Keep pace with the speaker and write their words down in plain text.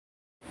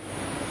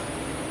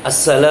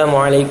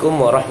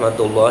Assalamualaikum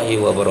warahmatullahi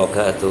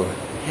wabarakatuh.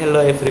 Hello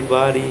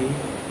everybody.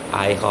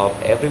 I hope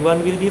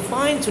everyone will be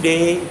fine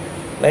today.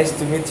 Nice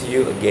to meet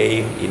you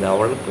again in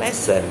our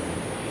lesson.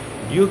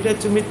 You glad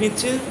to meet me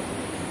too?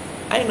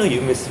 I know you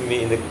miss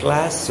me in the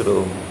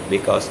classroom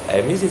because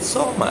I miss it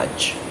so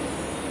much.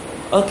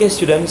 Okay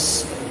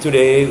students,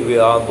 today we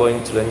are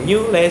going to a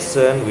new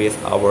lesson with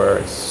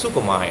our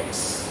super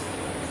minds.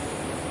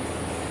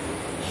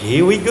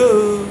 Here we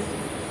go.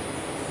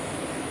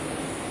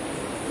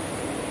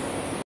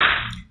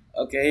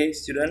 Okay,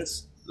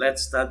 students,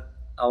 let's start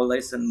our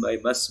lesson by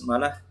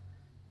basmalah.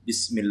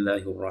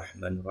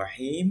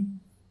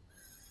 Bismillahirrahmanirrahim.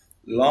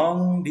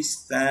 Long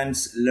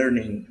Distance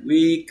Learning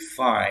Week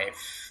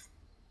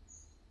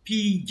 5.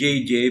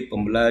 PJJ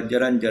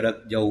Pembelajaran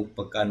Jarak Jauh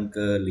Pekan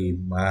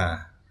ke-5.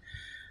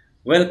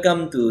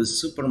 Welcome to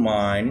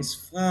Superminds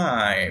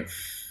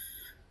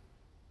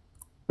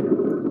 5.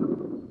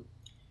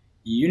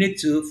 Unit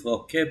 2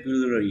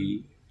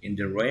 Vocabulary in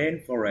the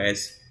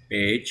Rainforest,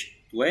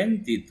 page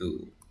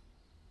 22.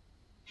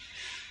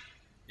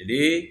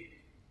 Jadi,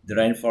 the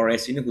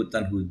rainforest ini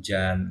hutan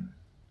hujan.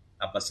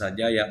 Apa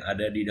saja yang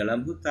ada di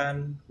dalam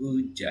hutan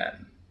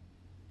hujan?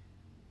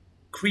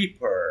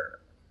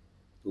 Creeper,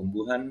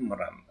 tumbuhan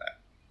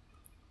merambat.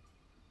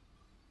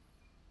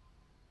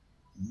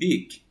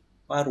 Beak,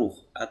 paruh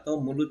atau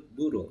mulut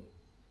burung.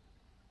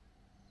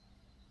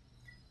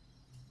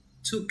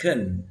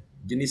 Toucan,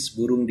 jenis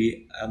burung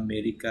di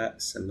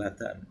Amerika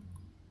Selatan.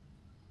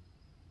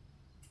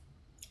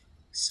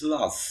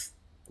 Sloth,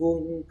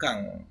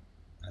 kungkang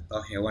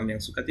atau hewan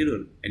yang suka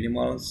tidur.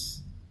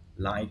 Animals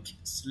like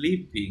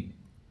sleeping.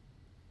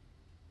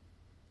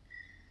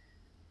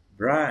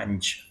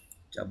 Branch,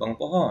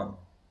 cabang pohon,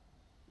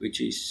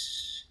 which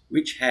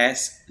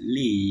has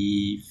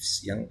leaves,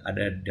 yang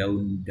ada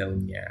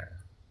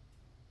daun-daunnya.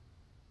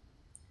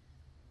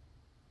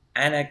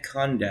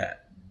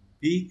 Anaconda,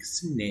 big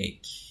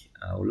snake,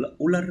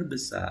 ular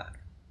besar.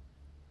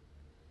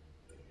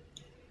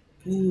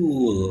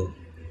 Pool,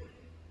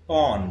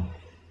 pond,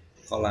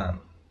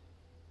 kolam.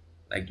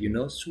 Like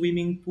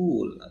swimming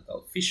pool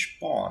atau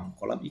fish pond,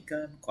 kolam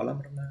ikan,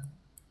 kolam renang.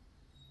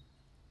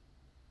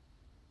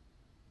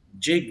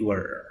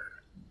 Jaguar,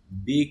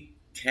 big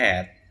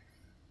cat,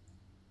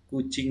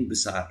 kucing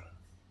besar.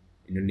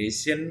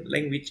 Indonesian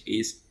language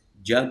is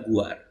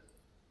jaguar.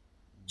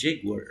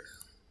 Jaguar.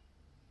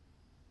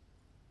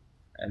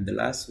 And the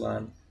last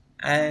one,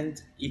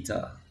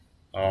 anteater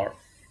or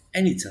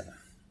anteater,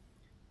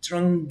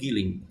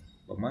 terenggiling,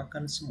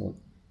 pemakan semut,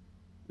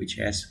 which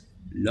has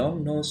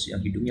long nose, yang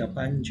hidungnya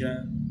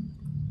panjang.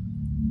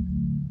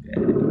 Okay,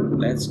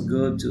 let's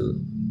go to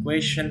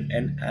question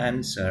and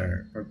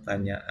answer.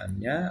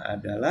 Pertanyaannya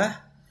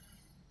adalah,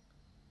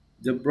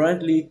 the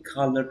brightly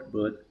colored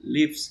bird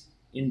lives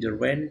in the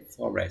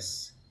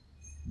rainforest.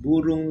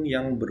 Burung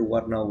yang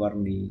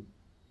berwarna-warni,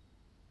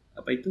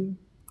 apa itu?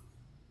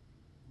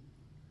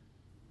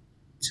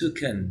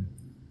 Toucan.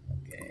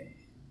 Okay.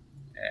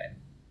 And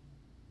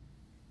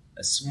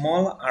a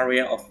small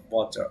area of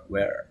water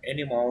where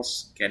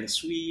animals can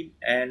swim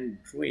and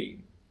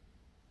drink.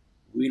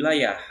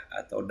 Wilayah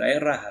atau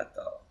daerah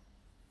atau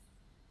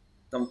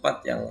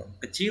tempat yang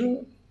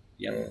kecil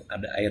yang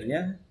ada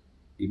airnya,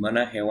 di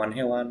mana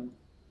hewan-hewan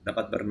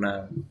dapat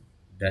berenang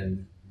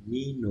dan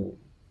minum.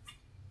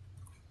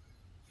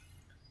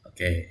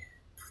 Okay.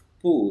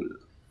 Pool.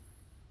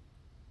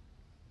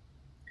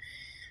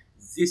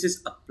 This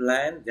is a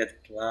plant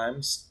that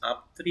climbs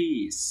up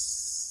trees.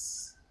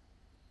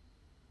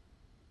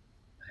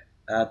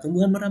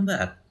 Tumbuhan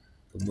merambat.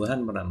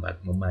 Tumbuhan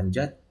merambat,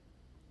 memanjat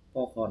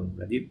pohon.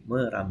 Jadi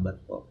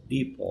merambat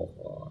di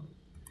pohon.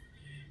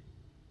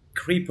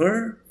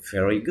 Creeper,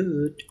 very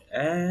good.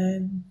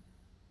 And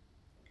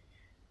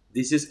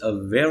this is a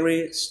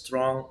very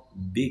strong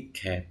big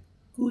cat.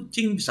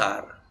 Kucing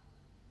besar.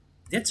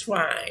 That's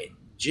right,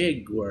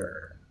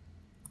 jaguar.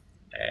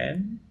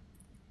 And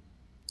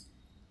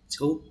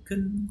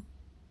toucan,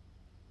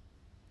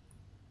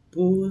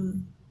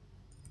 pool,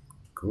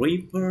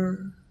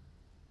 creeper,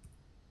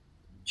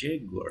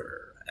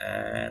 jaguar.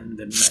 And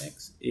the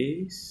next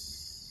is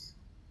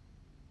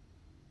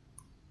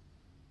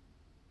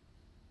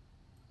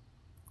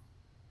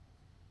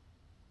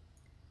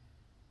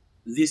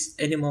this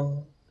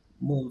animal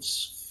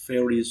moves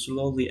very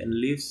slowly and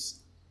lives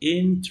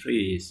in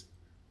trees.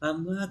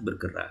 Lambat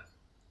bergerak,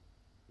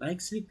 like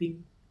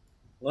sleeping.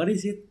 What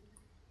is it?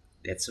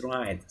 That's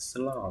right,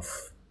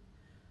 sloth.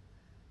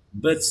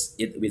 Birds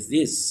eat with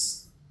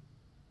this,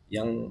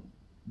 yang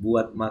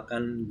buat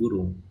makan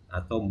burung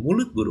atau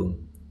mulut burung.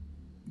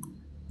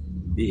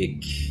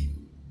 Beak.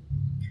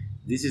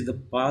 This is the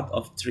part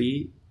of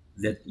tree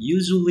that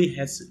usually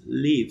has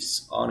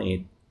leaves on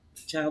it.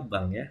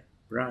 Cabang ya,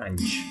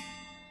 branch.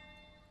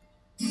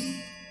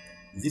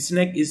 This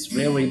snake is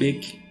very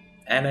big,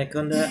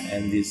 anaconda,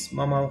 and this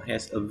mammal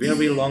has a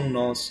very long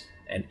nose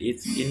and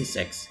eats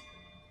insects.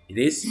 It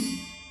is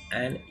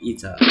an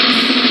eater.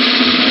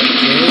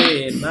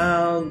 Okay,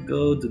 now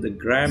go to the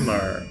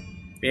grammar,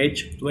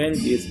 page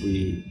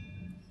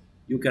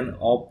 23. You can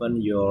open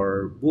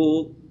your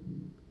book,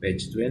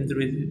 page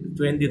 23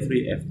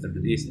 after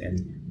this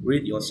and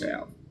read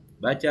yourself.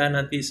 Baca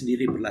nanti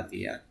sendiri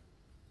berlatih ya.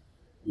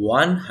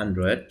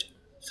 100,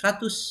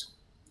 100,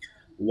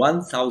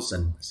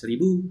 1000,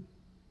 1000,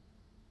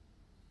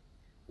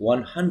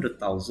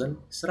 100,000,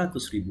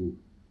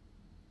 100.000.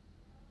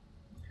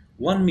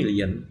 1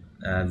 million,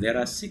 there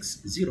are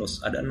 6 zeros,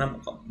 ada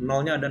 6,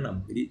 nolnya ada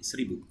 6, jadi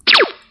 1000.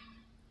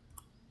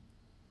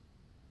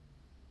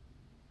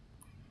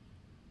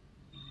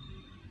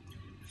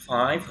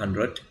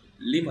 500,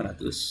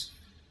 500.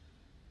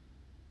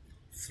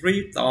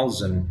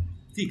 3000,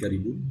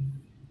 3000.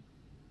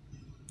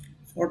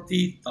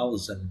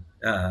 40,000.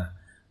 Nah,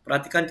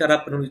 perhatikan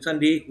cara penulisan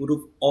di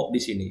huruf O di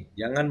sini.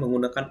 Jangan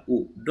menggunakan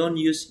U. Don't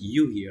use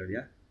U here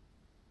ya.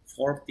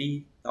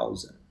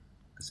 40,000.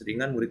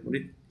 Keseringan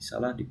murid-murid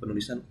salah di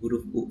penulisan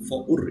huruf U.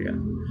 For ya.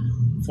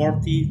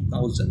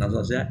 40,000.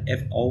 Langsung saja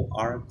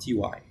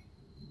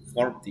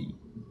Forty.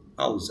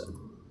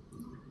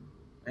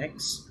 40,000.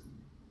 Next.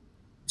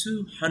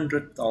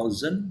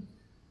 200,000.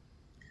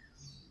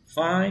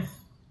 5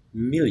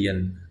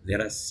 million.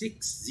 There are 6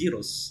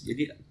 zeros.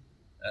 Jadi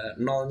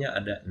nolnya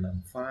ada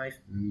 6.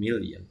 5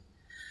 million.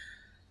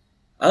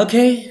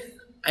 Okay,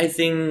 I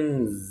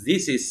think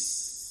this is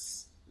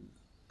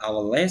our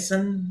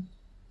lesson.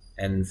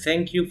 And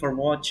thank you for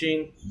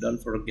watching.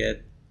 Don't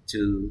forget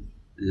to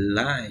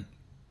like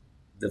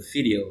the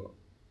video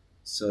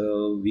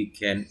so we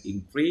can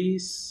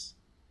increase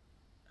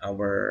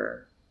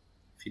our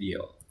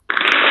video.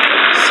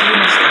 See you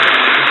next time.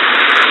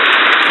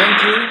 Thank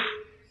you.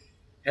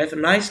 Have a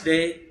nice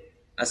day.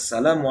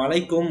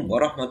 Assalamualaikum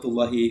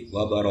warahmatullahi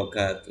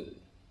wabarakatuh.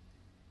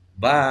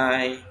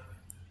 Bye.